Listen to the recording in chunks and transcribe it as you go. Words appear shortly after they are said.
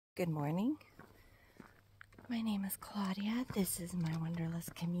Good morning. My name is Claudia. This is my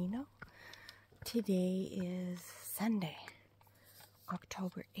Wanderlust Camino. Today is Sunday,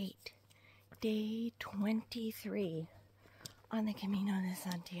 October 8th, day 23 on the Camino de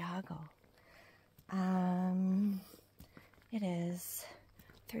Santiago. It is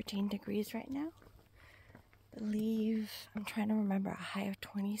 13 degrees right now. I'm trying to remember, a high of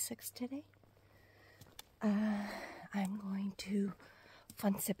 26 today. I'm going to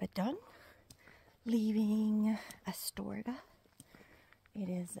Foncebadon, leaving Astorga. It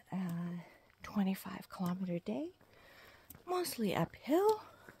is a 25-kilometer day, mostly uphill.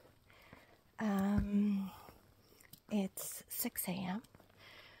 It's 6 a.m.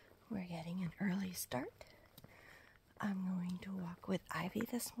 We're getting an early start. I'm going to walk with Ivy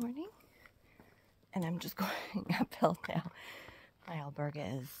this morning, and I'm just going uphill now. My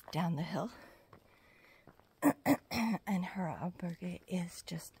alberga is down the hill, and her alberga is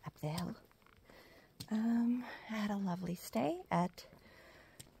just up the hill. I had a lovely stay at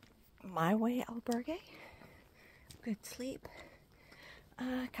my way albergue. Good sleep.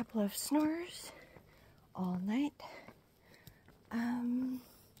 A couple of snores all night.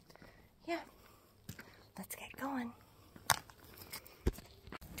 Yeah, let's get going.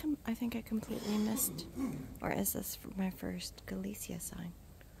 I think I completely missed, or is this my first Galicia sign?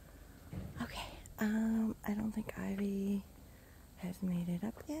 Okay, I don't think Ivy has made it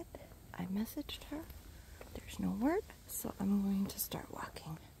up yet. I messaged her. There's no word, so I'm going to start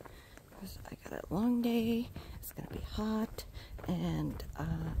walking. Because I got a long day, it's going to be hot, and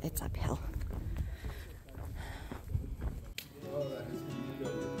it's uphill.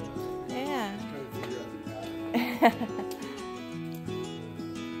 Yeah.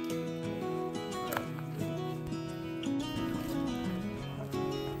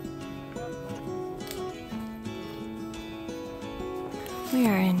 We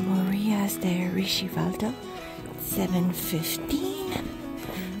are in Morias de Rishivaldo, 7:15.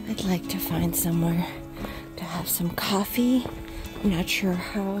 I'd like to find somewhere to have some coffee. I'm not sure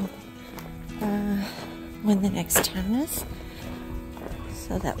when the next town is,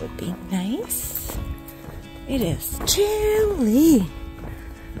 so that would be nice. It is chilly.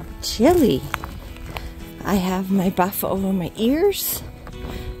 I have my buff over my ears,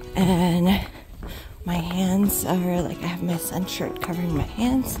 and my hands are like, I have my sun shirt covering my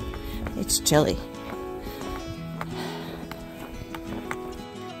hands. It's chilly.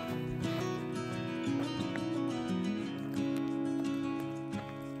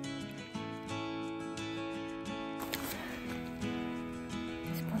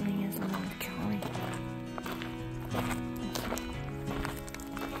 This building is a little chilly.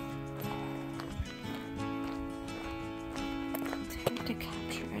 It's hard to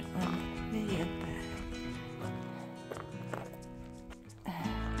capture it on video, but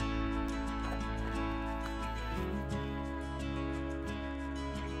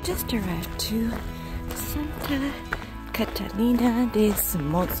just arrived to Santa Catalina de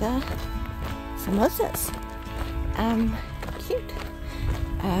Samosas. Cute.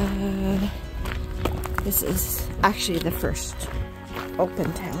 This is actually the first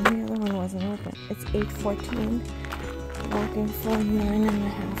open town. The other one wasn't open. It's 8:14. Walking for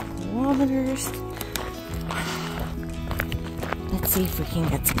 9.5 kilometers. Let's see if we can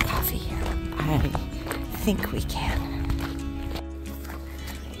get some coffee here. I think we can.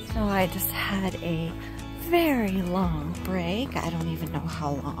 So I just had a very long break. I don't even know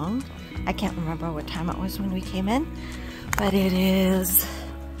how long. I can't remember what time it was when we came in, but it is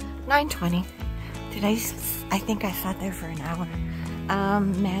 9:20. I think I sat there for an hour.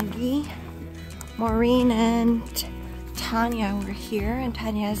 Maggie, Maureen, and Tanya were here, and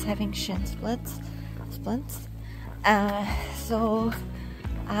Tanya is having shin splints. So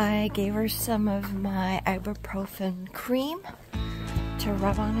I gave her some of my ibuprofen cream to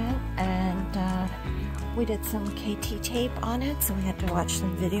rub on it, and we did some KT tape on it, so we had to watch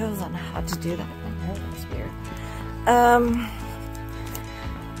some videos on how to do that. I know that's weird.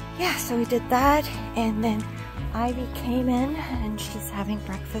 Yeah, so we did that, and then Ivy came in and she's having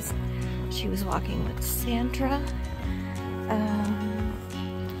breakfast. She was walking with Sandra.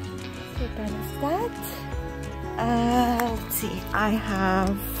 So that is that. Let's see, I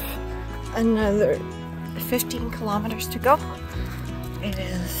have another 15 kilometers to go. It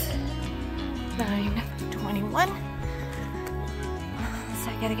is 9:21, so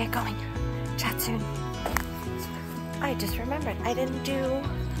I gotta get going. Chat soon. I just remembered, I didn't do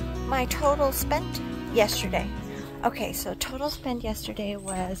my total spent yesterday. Okay, so total spent yesterday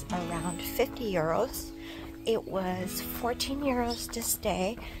was around 50 euros. It was 14 euros to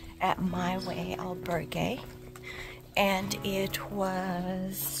stay at my way albergue, and it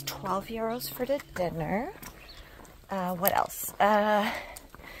was 12 euros for the dinner. What else? I'm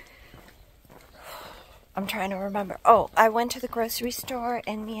trying to remember. Oh, I went to the grocery store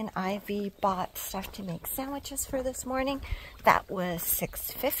and me and Ivy bought stuff to make sandwiches for this morning. That was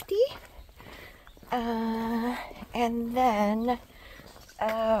 $6.50. And then,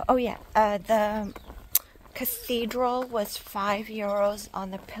 oh yeah, the cathedral was 5 euros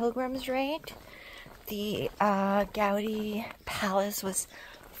on the pilgrim's rate. The Gaudi Palace was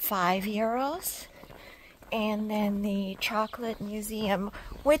 5 euros. And then the chocolate museum,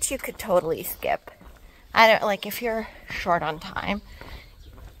 which you could totally skip. I don't, like, if you're short on time,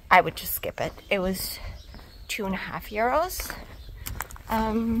 I would just skip it. It was 2.5 euros.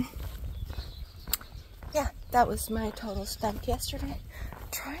 Yeah, that was my total spent yesterday. I'm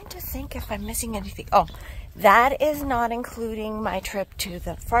trying to think if I'm missing anything. Oh, that is not including my trip to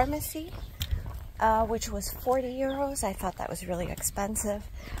the pharmacy, which was 40 euros. I thought that was really expensive.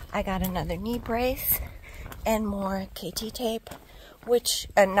 I got another knee brace and more KT tape, which,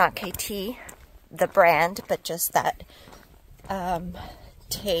 not KT, the brand, but just that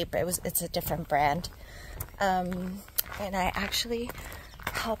tape. It's a different brand. And I actually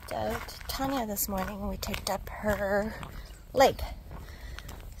helped out Tanya this morning when we taped up her leg.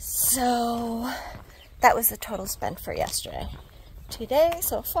 So that was the total spent for yesterday. Today,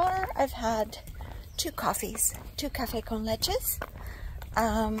 so far, I've had 2 coffees, 2 café con leches.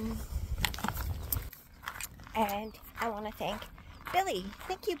 And I want to thank Billy.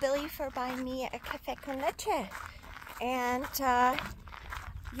 Thank you, Billy, for buying me a café con leche. And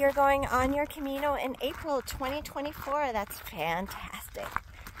you're going on your Camino in April 2024. That's fantastic.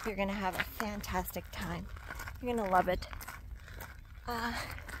 You're going to have a fantastic time. You're going to love it.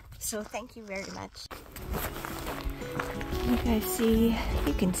 So thank you very much. You guys see,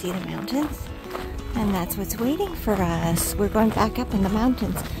 you can see the mountains. And that's what's waiting for us. We're going back up in the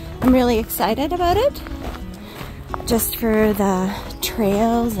mountains. I'm really excited about it. Just for the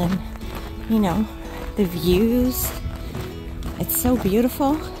trails and, you know, the views. It's so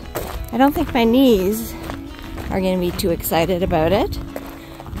beautiful. I don't think my knees are going to be too excited about it,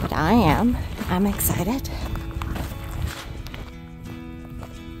 but I am. I'm excited.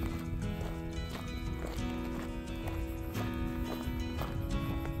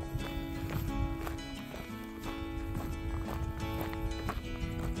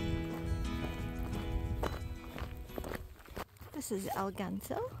 This is El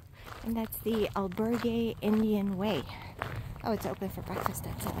Ganso, and that's the Albergue Indian Way. Oh, it's open for breakfast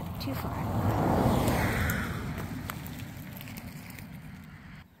at 7. Too far.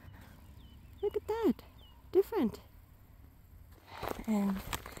 Look at that. Different. And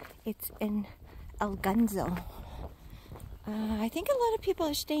it's in El Ganso. I think a lot of people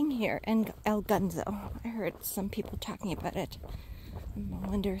are staying here in El Ganso. I heard some people talking about it. I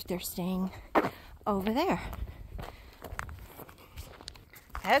wonder if they're staying over there.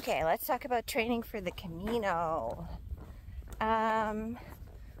 Okay, let's talk about training for the Camino.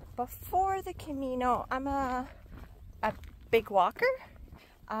 Before the Camino, I'm a big walker.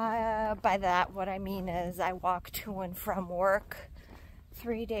 By that, what I mean is I walk to and from work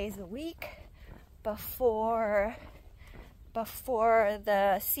 3 days a week. Before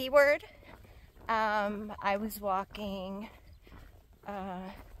the C word, I was walking,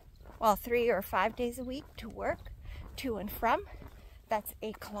 3 or 5 days a week to work, to and from. That's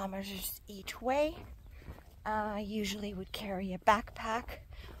 8 kilometers each way. I usually would carry a backpack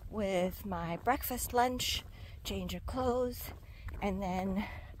with my breakfast, lunch, change of clothes, and then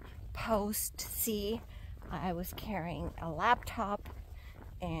post C, I was carrying a laptop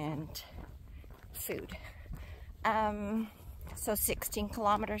and food. So 16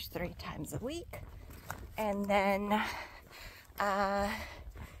 kilometers 3 times a week. And then, and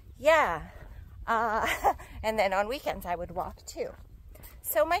then on weekends I would walk too.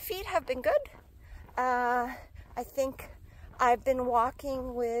 So my feet have been good. I think I've been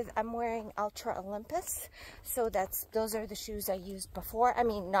walking with, I'm wearing Ultra Olympus. So those are the shoes I used before. I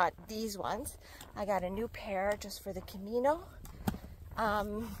mean, not these ones. I got a new pair just for the Camino. I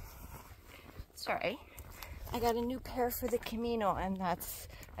got a new pair for the Camino, and I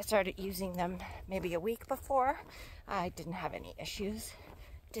started using them maybe a week before. I didn't have any issues.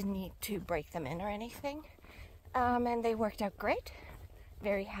 Didn't need to break them in or anything. And they worked out great.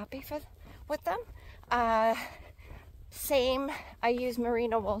 Very happy with them. Same, I use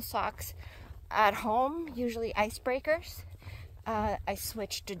merino wool socks at home, usually icebreakers. I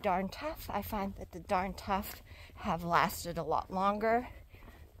switched to Darn Tough. I find that the Darn Tough have lasted a lot longer.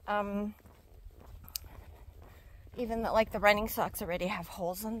 Even though, like, the running socks already have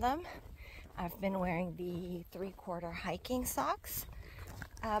holes in them. I've been wearing the 3/4 hiking socks.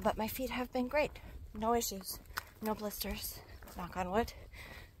 but my feet have been great. No issues, no blisters, knock on wood.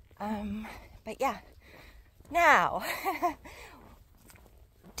 But yeah, now,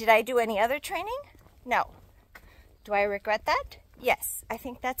 did I do any other training? No. Do I regret that? Yes. I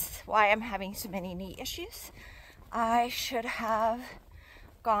think that's why I'm having so many knee issues. I should have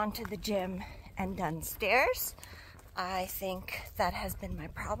gone to the gym and done stairs. I think that has been my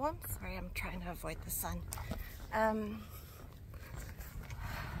problem. Sorry, I'm trying to avoid the sun.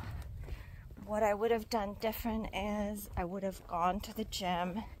 What I would have done different is I would have gone to the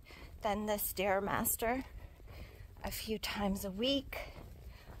gym, then the Stairmaster a few times a week,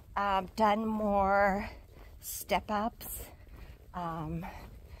 done more step-ups,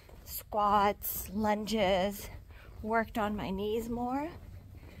 squats, lunges, worked on my knees more.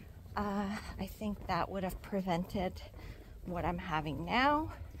 I think that would have prevented what I'm having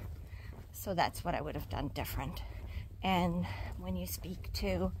now. So that's what I would have done different. And when you speak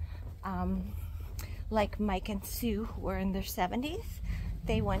to like Mike and Sue, who were in their 70s,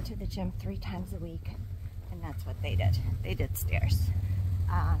 they went to the gym 3 times a week, and that's what they did. They did stairs.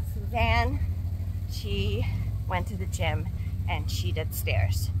 Suzanne, she went to the gym and she did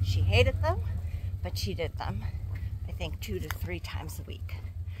stairs. She hated them, but she did them, I think 2 to 3 times a week.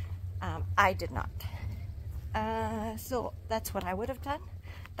 I did not. So that's what I would have done.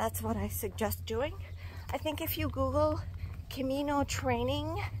 That's what I suggest doing. I think if you Google Camino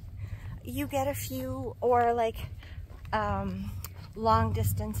training, you get a few, or like long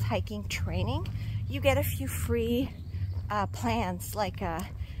distance hiking training, you get a few free plans, like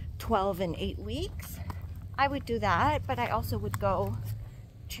 12 and 8 weeks. I would do that, but I also would go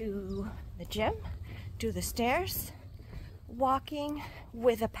to the gym, do the stairs, walking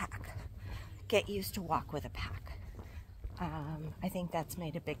with a pack. Get used to walk with a pack. I think that's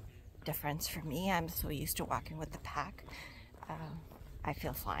made a big difference for me. I'm so used to walking with the pack. I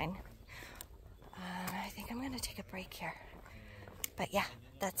feel fine. I think I'm going to take a break here. But yeah,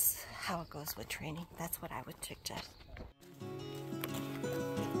 that's how it goes with training. That's what I would suggest.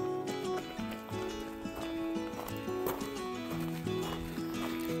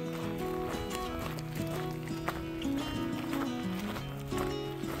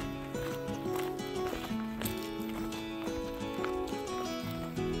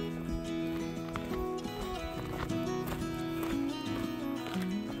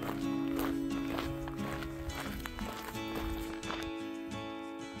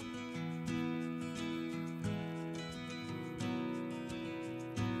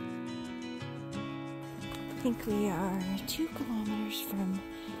 I think we are 2 kilometers from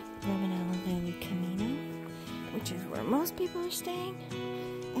Remenel Camino, which is where most people are staying.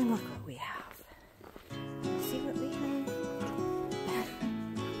 And look what we have. See what we have?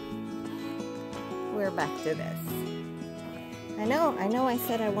 We're back to this. I know I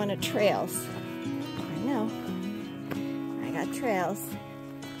said I wanted trails. I know. I got trails.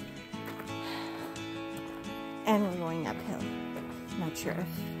 And we're going uphill. Not sure if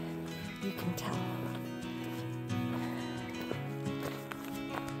you can tell.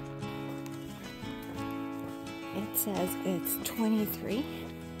 It says it's 23.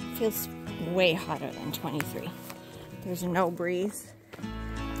 Feels way hotter than 23. There's no breeze.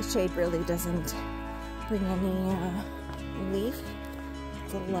 The shade really doesn't bring any relief.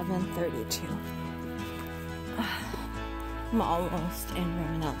 It's 11:32. I'm almost in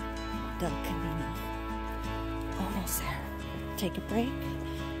Remenel del Camino. Almost there. Take a break.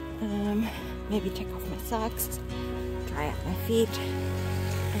 Maybe take off my socks. Dry out my feet.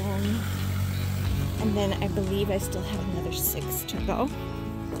 And then I believe I still have another 6 to go.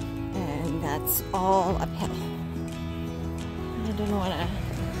 And that's all uphill. I don't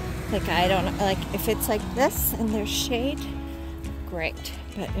want to, if it's like this and there's shade, great.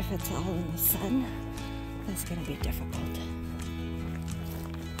 But if it's all in the sun, that's going to be difficult.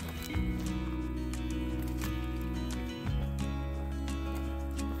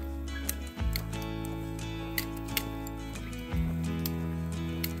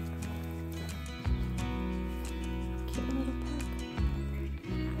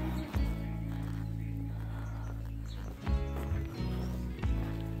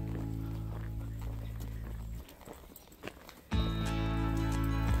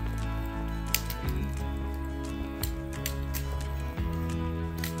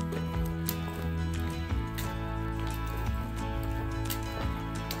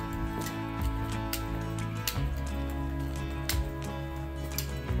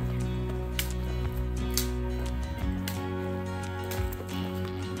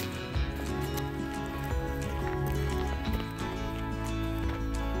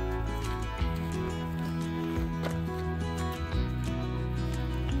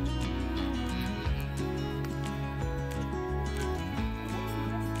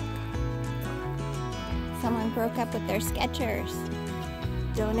 Someone broke up with their Skechers.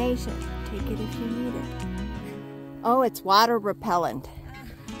 Donation. Take it if you need it. Oh, it's water repellent.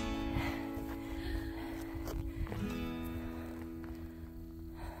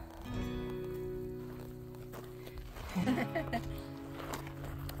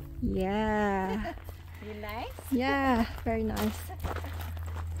 Yeah. You nice? Yeah, very nice.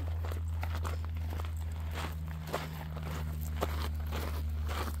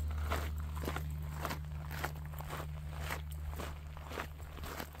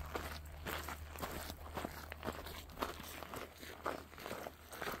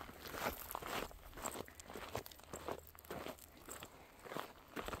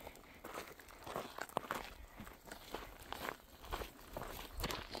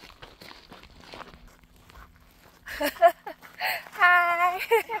 Hi.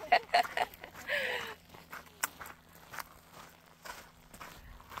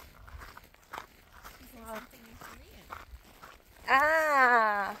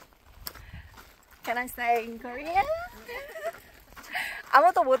 Ah, can I say in Korean?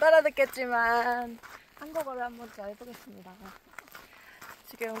 아무도 못 알아듣겠지만 한국어로 한번 더 해보겠습니다.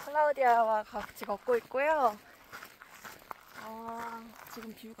 지금 클라우디아와 같이 걷고 있고요.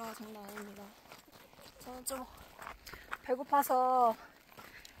 지금 뷰가 장난 아닙니다. 저는 좀 배고파서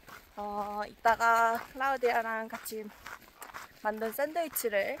이따가 클라우디아랑 같이 만든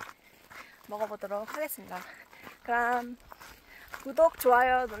샌드위치를 먹어보도록 하겠습니다. 그럼 구독,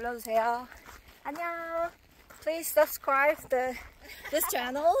 좋아요 눌러주세요. 안녕. Please subscribe this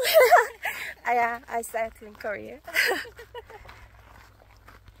channel. I said in Korea.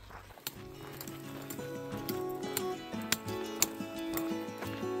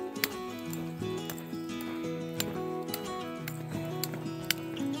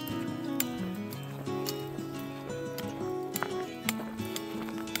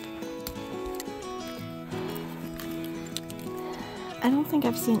 I don't think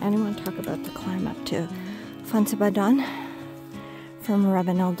I've seen anyone talk about the climb up to Foncebadon from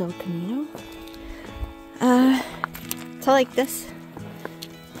Ravenel del Camino. So like this.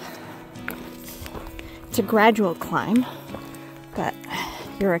 It's a gradual climb, but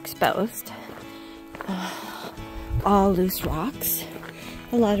you're exposed. All loose rocks.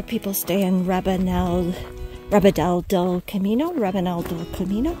 A lot of people stay in Ravenel del Camino,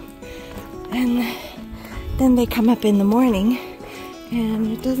 and then they come up in the morning.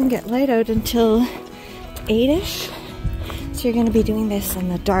 And it doesn't get light out until 8-ish. So you're going to be doing this in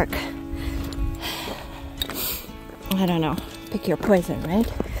the dark. I don't know. Pick your poison,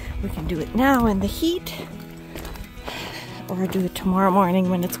 right? We can do it now in the heat. Or do it tomorrow morning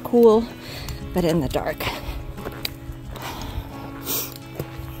when it's cool, but in the dark.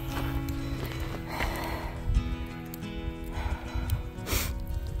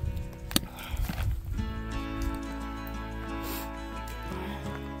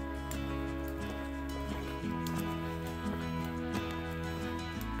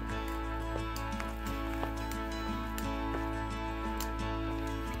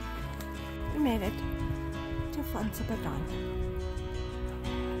 We made it to Foncebadon.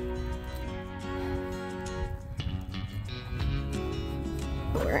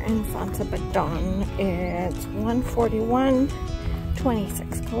 We're in Foncebadon. It's 1:41,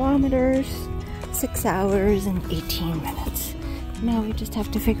 26 kilometers, 6 hours and 18 minutes. Now we just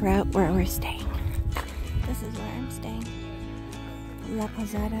have to figure out where we're staying. This is where I'm staying. La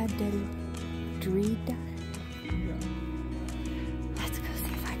Posada del Druida.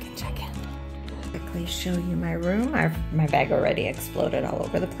 Quickly show you my room. My bag already exploded all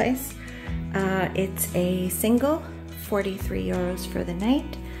over the place. It's a single, 43 euros for the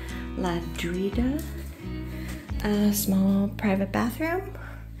night. La Druida. A small private bathroom,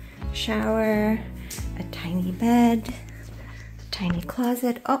 shower, a tiny bed, a tiny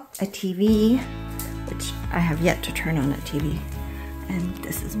closet, oh, a TV, which I have yet to turn on a TV. And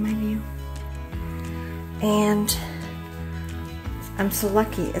this is my view. And I'm so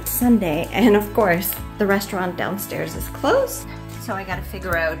lucky it's Sunday, and of course the restaurant downstairs is closed, so I gotta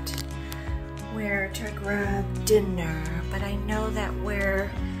figure out where to grab dinner. But I know that we're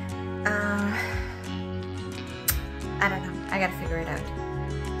I don't know, I gotta figure it out.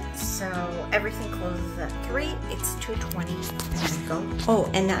 So everything closes at 3. It's 2:20. There we go. Oh,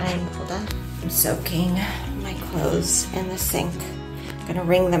 and hold on, I'm soaking my clothes in the sink. I'm gonna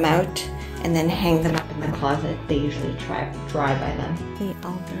wring them out and then hang them up in the closet. They usually dry by then. The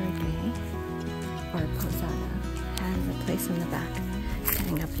albergue, or Posada, has a place in the back to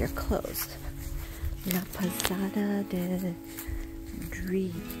hang up your clothes. La Posada de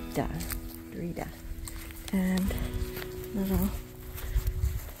Druida. And little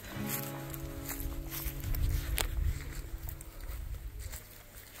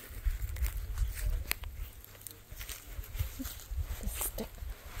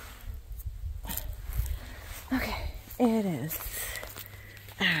It is.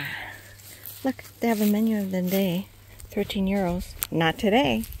 Look, they have a menu of the day. 13 euros. Not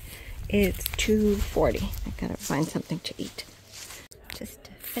today. It's 2.40. I gotta find something to eat. Just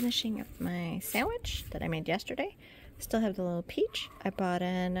finishing up my sandwich that I made yesterday. Still have the little peach. I bought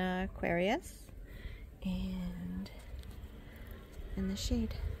an Aquarius and in the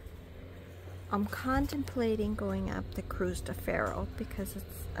shade. I'm contemplating going up the cruise to Faro because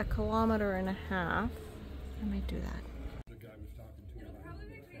it's 1.5 kilometers. I might do that.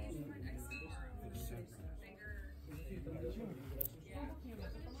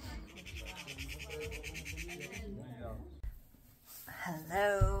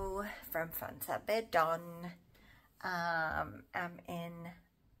 Hello from Foncebadon. I'm in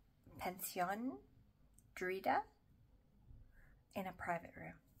Pension Druida in a private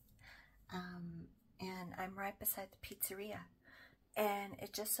room. And I'm right beside the pizzeria. And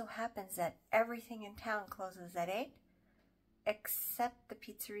it just so happens that everything in town closes at 8 except the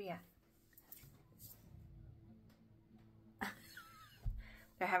pizzeria.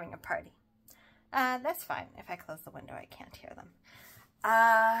 They're having a party. That's fine. If I close the window, I can't hear them.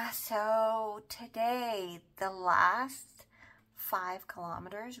 So today, the last 5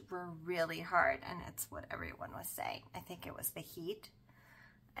 kilometers were really hard, and it's what everyone was saying. I think it was the heat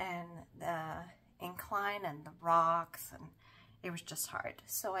and the incline and the rocks, and it was just hard.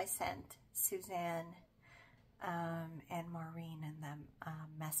 So I sent Suzanne and Maureen and them a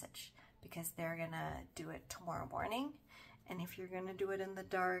message because they're gonna do it tomorrow morning, and if you're gonna do it in the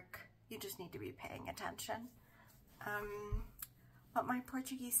dark, you just need to be paying attention. But my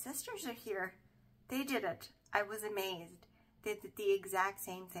Portuguese sisters are here. They did it. I was amazed. They did the exact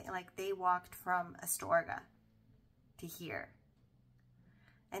same thing. Like, they walked from Astorga to here.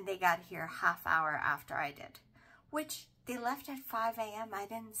 And they got here half hour after I did. Which, they left at 5 a.m. I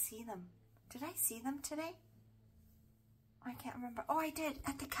didn't see them. Did I see them today? I can't remember. Oh, I did,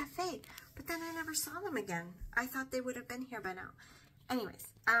 at the cafe. But then I never saw them again. I thought they would have been here by now.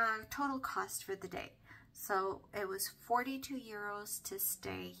 Anyways, total cost for the day. So it was 42 euros to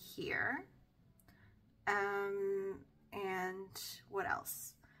stay here. And what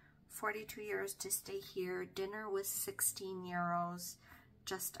else? 42 euros to stay here. Dinner was 16 euros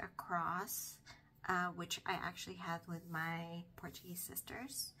just across, which I actually had with my Portuguese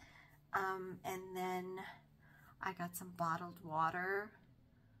sisters. And then I got some bottled water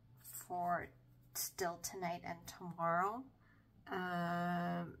for still tonight and tomorrow.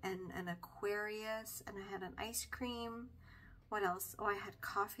 And an Aquarius, and I had an ice cream. What else? Oh, I had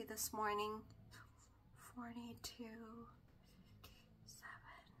coffee this morning. 42, 7.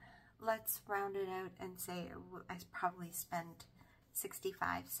 Let's round it out and say I probably spent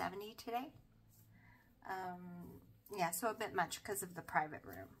 65, 70 today. Yeah, so a bit much because of the private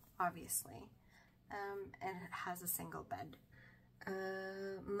room, obviously. And it has a single bed.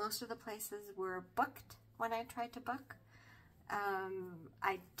 Most of the places were booked when I tried to book.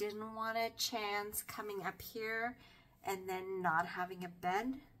 I didn't want a chance coming up here and then not having a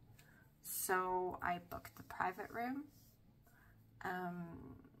bed, so I booked the private room.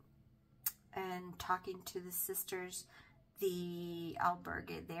 And talking to the sisters, the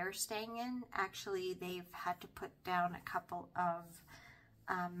albergue they're staying in, actually they've had to put down a couple of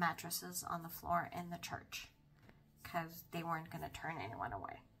mattresses on the floor in the church because they weren't going to turn anyone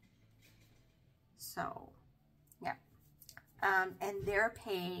away. So, yeah. And they're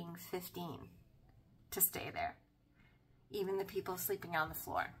paying 15 to stay there. Even the people sleeping on the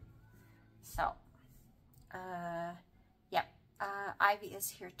floor. So, yeah. Ivy is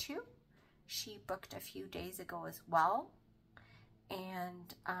here too. She booked a few days ago as well.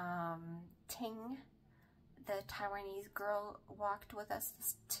 And Ting, the Taiwanese girl, walked with us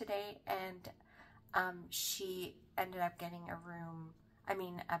today, and she ended up getting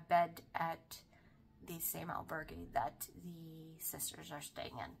a bed at the same albergue that the sisters are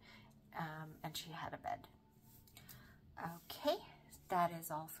staying in, and she had a bed. Okay, that is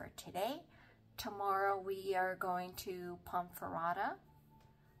all for today. Tomorrow we are going to Ponferrada.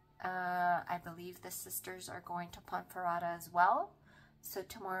 I believe the sisters are going to Ponferrada as well. So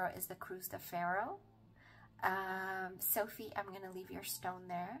tomorrow is the cruise to Faro. Sophie, I'm going to leave your stone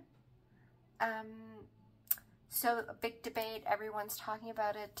there. So a big debate. Everyone's talking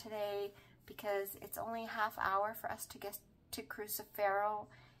about it today because it's only half hour for us to get to cruise to Faro,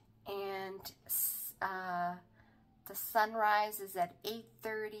 and the sunrise is at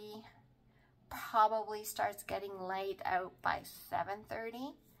 8:30. Probably starts getting light out by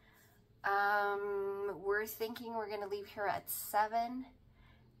 7:30. We're thinking we're going to leave here at 7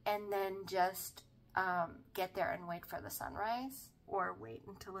 and then just get there and wait for the sunrise, or wait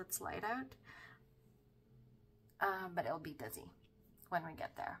until it's light out. but it'll be busy when we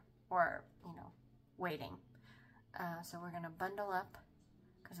get there, or, you know, waiting. So we're gonna bundle up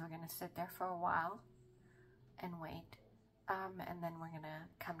because we're gonna sit there for a while and wait, and then we're gonna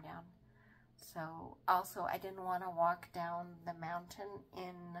come down. So also, I didn't want to walk down the mountain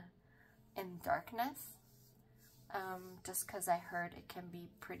in darkness, just because I heard it can be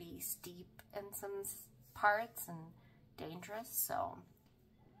pretty steep in some parts and dangerous. So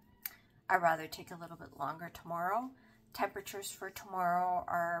I'd rather take a little bit longer tomorrow. Temperatures for tomorrow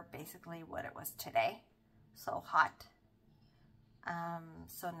are basically what it was today, so hot,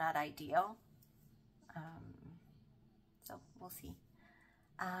 so not ideal. So we'll see.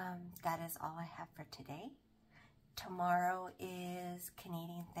 That is all I have for today. Tomorrow is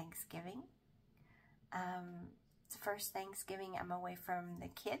Canadian Thanksgiving. It's the first Thanksgiving I'm away from the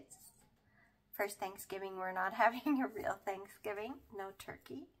kids. First Thanksgiving we're not having a real Thanksgiving, no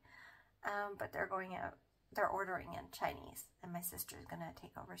turkey. But they're going out, they're ordering in Chinese, and my sister's gonna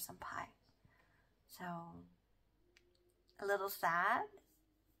take over some pie. So, a little sad.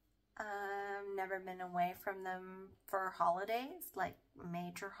 Never been away from them for holidays, like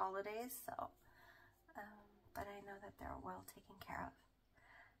major holidays, so, but I know that they're well taken care of.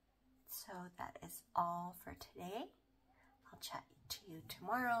 So that is all for today. I'll chat to you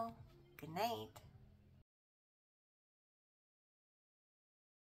tomorrow. Good night.